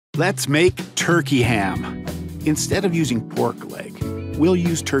Let's make turkey ham. Instead of using pork leg, we'll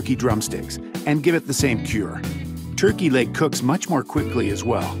use turkey drumsticks and give it the same cure. Turkey leg cooks much more quickly as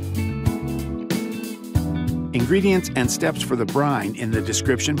well. Ingredients and steps for the brine in the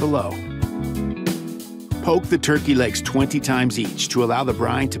description below. Poke the turkey legs 20 times each to allow the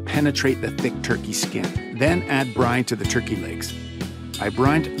brine to penetrate the thick turkey skin. Then add brine to the turkey legs. I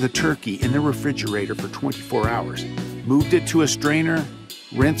brined the turkey in the refrigerator for 24 hours, moved it to a strainer,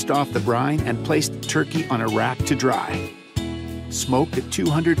 rinsed off the brine, and placed the turkey on a rack to dry. Smoke at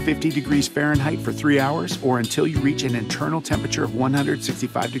 250 degrees Fahrenheit for 3 hours or until you reach an internal temperature of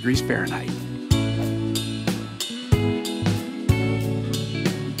 165 degrees Fahrenheit.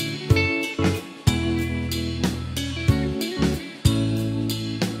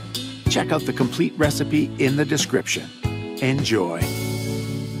 Check out the complete recipe in the description. Enjoy!